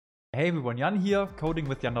Hey everyone, Jan here,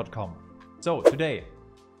 codingwithjan.com. So today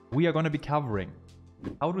we are going to be covering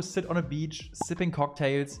how to sit on a beach sipping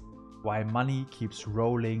cocktails while money keeps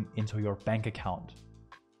rolling into your bank account.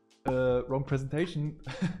 Wrong presentation.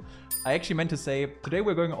 I actually meant to say today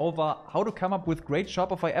we're going over how to come up with great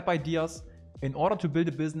Shopify app ideas in order to build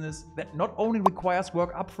a business that not only requires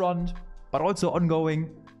work upfront but also ongoing,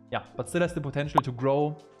 but still has the potential to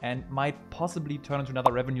grow and might possibly turn into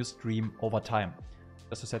another revenue stream over time.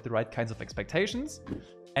 Just to set the right kinds of expectations.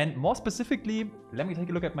 And more specifically, let me take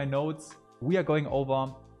a look at my notes. We are going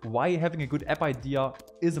over why having a good app idea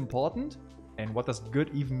is important and what does good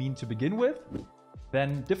even mean to begin with.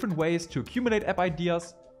 Then different ways to accumulate app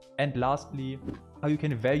ideas. And lastly, how you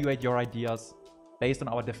can evaluate your ideas based on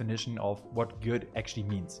our definition of what good actually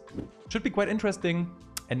means. Should be quite interesting.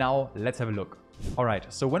 And now let's have a look. All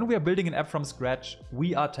right, so when we are building an app from scratch,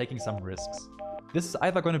 we are taking some risks. This is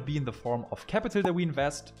either going to be in the form of capital that we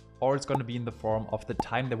invest, or it's going to be in the form of the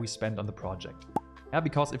time that we spend on the project.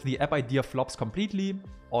 Because if the app idea flops completely,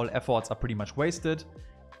 all efforts are pretty much wasted.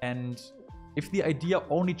 And if the idea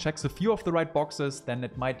only checks a few of the right boxes, then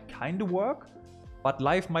it might kind of work, but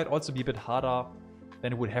life might also be a bit harder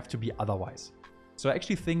than it would have to be otherwise. So I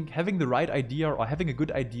actually think having the right idea or having a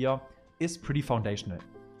good idea is pretty foundational.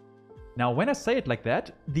 Now, when I say it like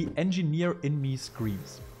that, the engineer in me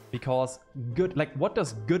screams. Because good, like what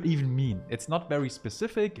does good even mean? It's not very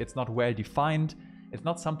specific, it's not well defined, it's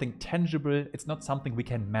not something tangible, it's not something we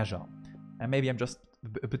can measure. And maybe I'm just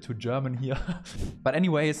a bit too German here. But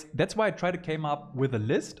anyways, that's why I tried to come up with a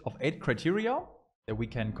list of 8 criteria that we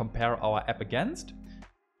can compare our app against.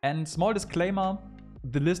 And small disclaimer,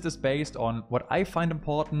 the list is based on what I find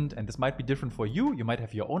important, and this might be different for you. You might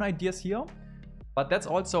have your own ideas here. But that's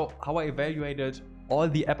also how I evaluated all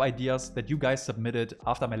the app ideas that you guys submitted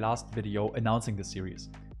after my last video announcing this series.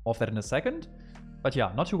 More of that in a second. But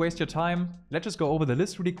yeah, not to waste your time, let's just go over the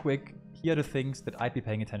list really quick. Here are the things that I'd be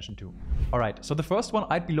paying attention to. All right, so the first one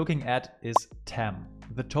I'd be looking at is TAM,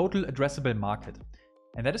 the total addressable market.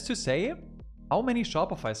 And that is to say, how many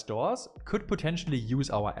Shopify stores could potentially use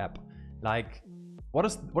our app? Like, what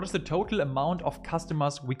is the total amount of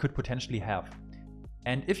customers we could potentially have?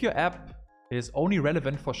 And if your app is only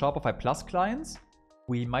relevant for Shopify Plus clients,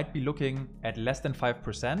 we might be looking at less than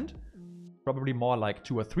 5%, probably more like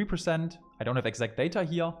 2 or 3%. I don't have exact data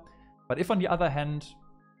here. But if on the other hand,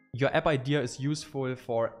 your app idea is useful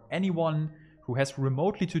for anyone who has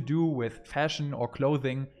remotely to do with fashion or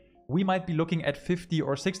clothing, we might be looking at 50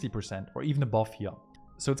 or 60% or even above here.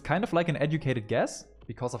 So it's kind of like an educated guess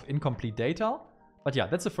because of incomplete data. But yeah,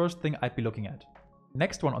 that's the first thing I'd be looking at.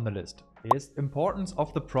 Next one on the list is importance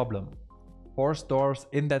of the problem. 4 stores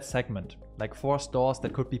in that segment, like 4 stores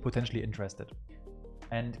that could be potentially interested.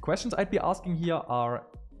 And questions I'd be asking here are,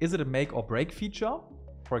 is it a make or break feature?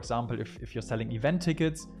 For example, if you're selling event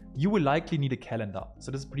tickets, you will likely need a calendar.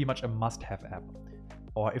 So this is pretty much a must-have app.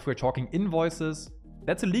 Or if we're talking invoices,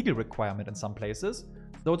 that's a legal requirement in some places,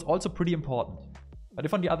 so it's also pretty important. But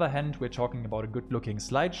if on the other hand, we're talking about a good-looking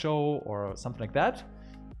slideshow or something like that,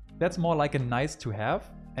 that's more like a nice to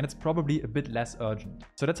have. And it's probably a bit less urgent.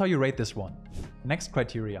 So that's how you rate this one. Next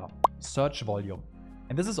criteria, search volume.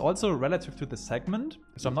 And this is also relative to the segment.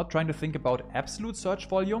 So I'm not trying to think about absolute search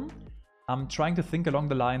volume. I'm trying to think along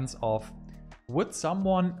the lines of, would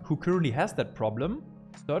someone who currently has that problem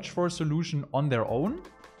search for a solution on their own?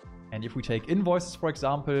 And if we take invoices, for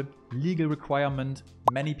example, legal requirement,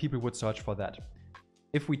 many people would search for that.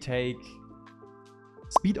 If we take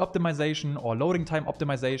speed optimization or loading time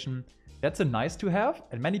optimization, that's a nice to have,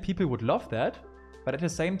 and many people would love that, but at the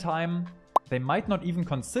same time, they might not even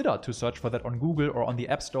consider to search for that on Google or on the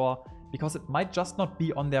App Store because it might just not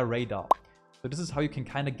be on their radar. So this is how you can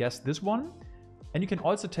kind of guess this one. And you can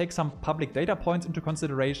also take some public data points into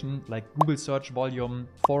consideration, like Google search volume,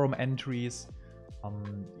 forum entries,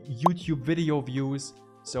 YouTube video views.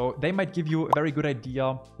 So they might give you a very good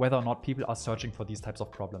idea whether or not people are searching for these types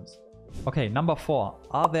of problems. Okay, number 4,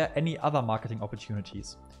 are there any other marketing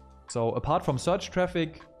opportunities? So apart from search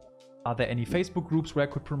traffic, are there any Facebook groups where I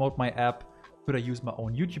could promote my app? Could I use my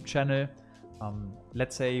own YouTube channel?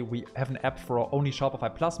 Let's say we have an app for only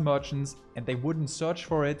Shopify Plus merchants and they wouldn't search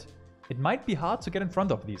for it. It might be hard to get in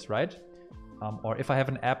front of these, right? Or if I have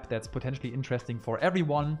an app that's potentially interesting for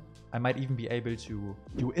everyone, I might even be able to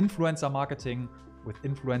do influencer marketing with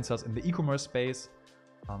influencers in the e-commerce space.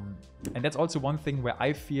 And that's also one thing where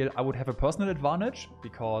I feel I would have a personal advantage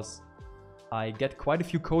because I get quite a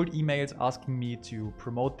few cold emails asking me to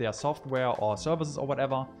promote their software or services or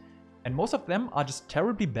whatever. And most of them are just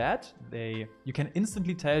terribly bad. You can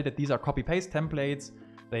instantly tell that these are copy-paste templates.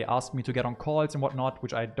 They ask me to get on calls and whatnot,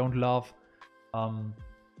 which I don't love.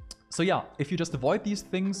 So yeah, if you just avoid these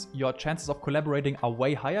things, your chances of collaborating are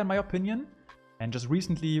way higher in my opinion. And just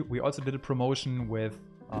recently, we also did a promotion with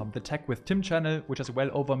the Tech with Tim channel, which has well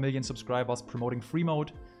over 1 million subscribers promoting free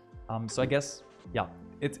mode. So I guess, yeah,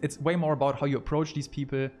 it's way more about how you approach these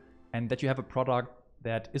people and that you have a product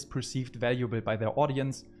that is perceived valuable by their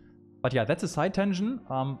audience. But yeah, that's a side tangent,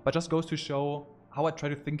 but just goes to show how I try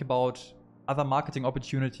to think about other marketing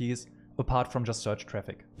opportunities apart from just search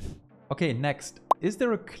traffic. Okay, next. Is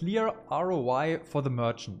there a clear ROI for the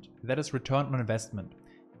merchant? That is return on investment.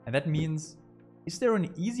 And that means, is there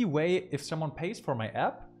an easy way if someone pays for my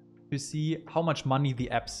app to see how much money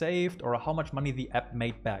the app saved or how much money the app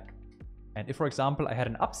made back? And if, for example, I had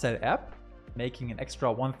an upsell app making an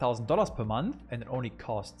extra $1,000 per month and it only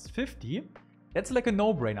costs $50, that's like a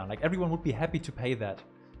no-brainer. Like everyone would be happy to pay that.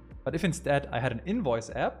 But if instead I had an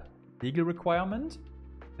invoice app, legal requirement,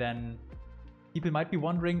 then people might be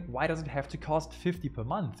wondering, why does it have to cost $50 per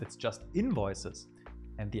month? It's just invoices.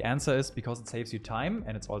 And the answer is because it saves you time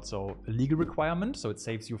and it's also a legal requirement, so it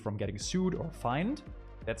saves you from getting sued or fined.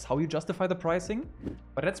 That's how you justify the pricing.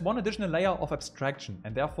 But that's one additional layer of abstraction,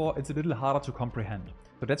 and therefore it's a little harder to comprehend.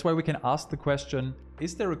 So that's why we can ask the question,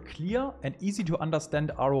 is there a clear and easy to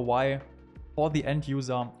understand ROI for the end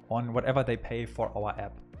user on whatever they pay for our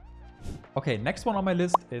app? Okay, next one on my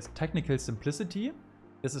list is technical simplicity.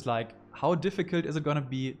 This is like, how difficult is it going to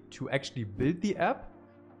be to actually build the app?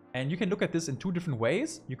 And you can look at this in two different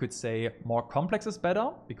ways. You could say more complex is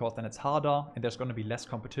better because then it's harder and there's going to be less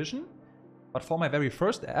competition. But for my very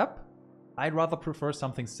first app, I'd rather prefer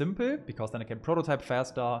something simple because then I can prototype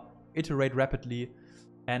faster, iterate rapidly.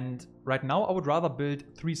 And right now I would rather build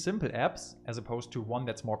 3 simple apps as opposed to one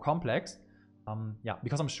that's more complex. Yeah,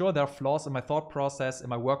 because I'm sure there are flaws in my thought process, in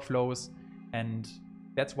my workflows, and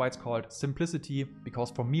that's why it's called simplicity, because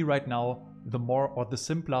for me right now, the more or the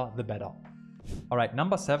simpler, the better. All right,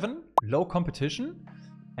 number 7, low competition.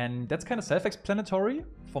 And that's kind of self-explanatory.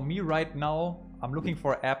 For me right now, I'm looking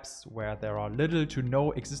for apps where there are little to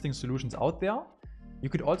no existing solutions out there. You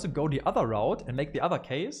could also go the other route and make the other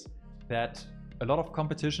case that a lot of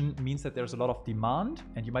competition means that there's a lot of demand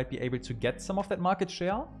and you might be able to get some of that market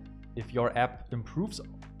share if your app improves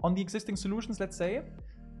on the existing solutions, let's say.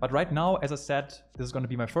 But right now, as I said, this is going to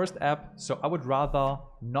be my first app, so I would rather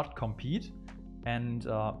not compete. And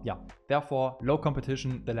yeah, therefore, low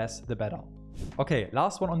competition, the less, the better. Okay,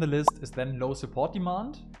 last one on the list is then low support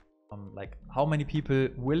demand. Like how many people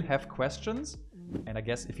will have questions? And I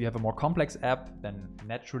guess if you have a more complex app, then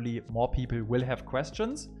naturally more people will have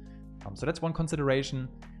questions. So that's one consideration.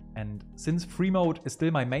 And since free mode is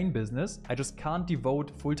still my main business, I just can't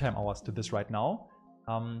devote full-time hours to this right now.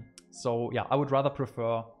 So yeah, I would rather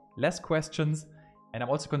prefer less questions. And I'm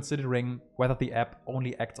also considering whether the app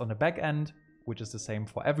only acts on the back end, which is the same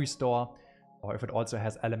for every store, or if it also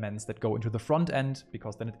has elements that go into the front end,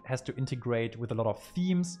 because then it has to integrate with a lot of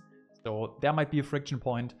themes. So there might be a friction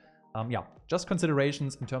point. Yeah, just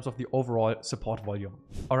considerations in terms of the overall support volume.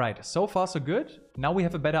 All right, so far so good. Now we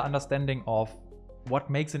have a better understanding of what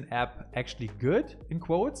makes an app actually good, in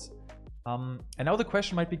quotes. And now the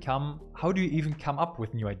question might become, how do you even come up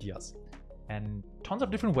with new ideas? And tons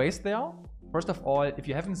of different ways there. First of all, if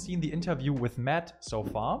you haven't seen the interview with Matt so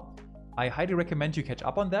far, I highly recommend you catch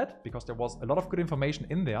up on that because there was a lot of good information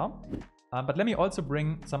in there. But let me also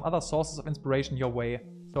bring some other sources of inspiration your way.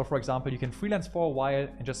 So for example, you can freelance for a while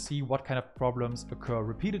and just see what kind of problems occur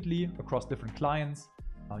repeatedly across different clients.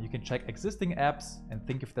 You can check existing apps and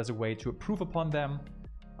think if there's a way to improve upon them.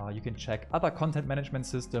 You can check other content management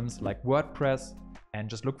systems like WordPress and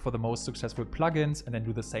just look for the most successful plugins and then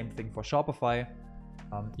do the same thing for Shopify.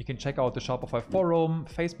 You can check out the Shopify forum,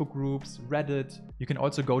 Facebook groups, Reddit. You can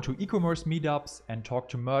also go to e-commerce meetups and talk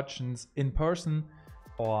to merchants in person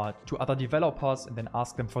or to other developers and then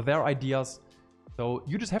ask them for their ideas. So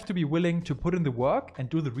you just have to be willing to put in the work and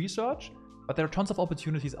do the research, but there are tons of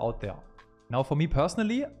opportunities out there. Now for me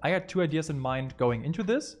personally, I had 2 ideas in mind going into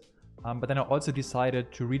this, but then I also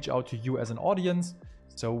decided to reach out to you as an audience.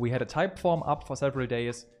 So we had a type form up for several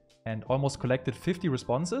days and almost collected 50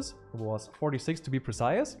 responses. It was 46 to be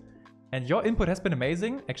precise. And your input has been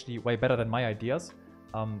amazing, actually way better than my ideas.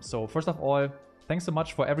 So first of all, thanks so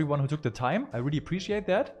much for everyone who took the time. I really appreciate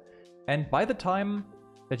that. And by the time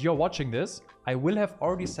that you're watching this, I will have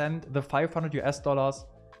already sent the $500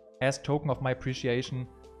 as token of my appreciation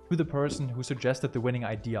to the person who suggested the winning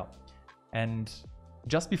idea. And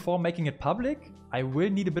just before making it public, I will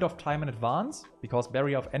need a bit of time in advance because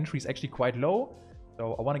barrier of entry is actually quite low.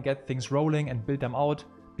 So I want to get things rolling and build them out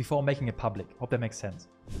before making it public. Hope that makes sense.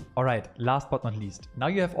 All right, last but not least. Now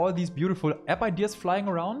you have all these beautiful app ideas flying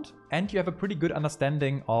around and you have a pretty good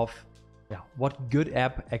understanding of what good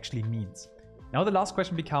app actually means. Now the last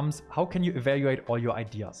question becomes, how can you evaluate all your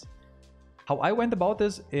ideas? How I went about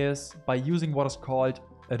this is by using what is called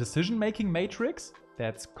a decision-making matrix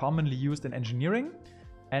that's commonly used in engineering.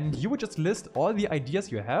 And you would just list all the ideas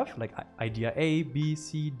you have, like idea A, B,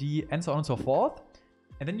 C, D, and so on and so forth.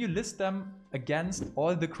 And then you list them against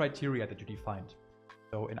all the criteria that you defined.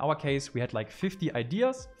 So in our case, we had like 50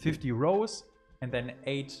 ideas, 50 rows, and then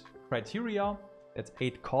 8 criteria. That's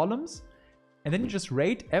 8 columns. And then you just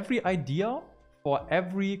rate every idea for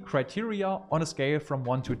every criteria on a scale from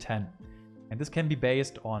 1 to 10. And this can be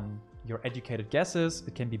based on your educated guesses.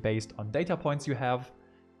 It can be based on data points you have.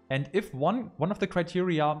 And if one of the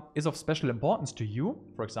criteria is of special importance to you,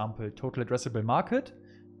 for example, total addressable market,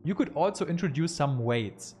 you could also introduce some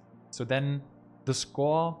weights. So then the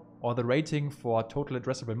score or the rating for total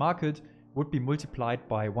addressable market would be multiplied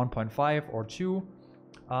by 1.5 or 2.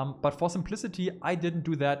 But for simplicity, I didn't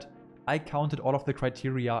do that. I counted all of the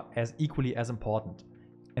criteria as equally as important.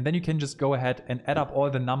 And then you can just go ahead and add up all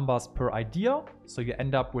the numbers per idea. So you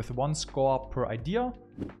end up with 1 score per idea.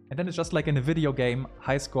 And then it's just like in a video game,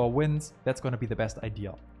 high score wins. That's going to be the best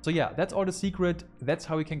idea. So yeah, that's all the secret. That's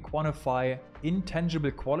how we can quantify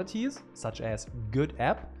intangible qualities, such as good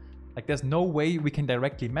app. Like there's no way we can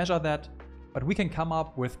directly measure that, but we can come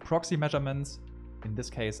up with proxy measurements, in this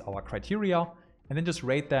case, our criteria, and then just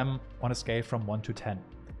rate them on a scale from 1 to 10.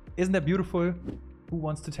 Isn't that beautiful? Who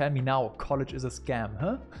wants to tell me now college is a scam,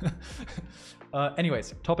 huh?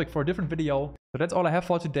 Anyways, topic for a different video. So that's all I have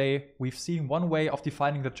for today. We've seen one way of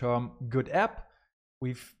defining the term good app.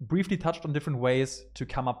 We've briefly touched on different ways to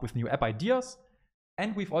come up with new app ideas.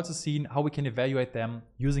 And we've also seen how we can evaluate them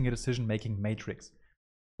using a decision-making matrix.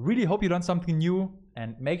 Really hope you learned something new,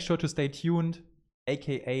 and make sure to stay tuned,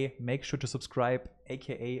 aka make sure to subscribe,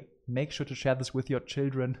 aka make sure to share this with your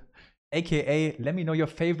children, aka let me know your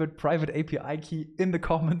favorite private API key in the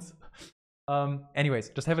comments. Anyways,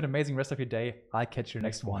 just have an amazing rest of your day. I'll catch you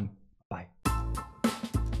next one.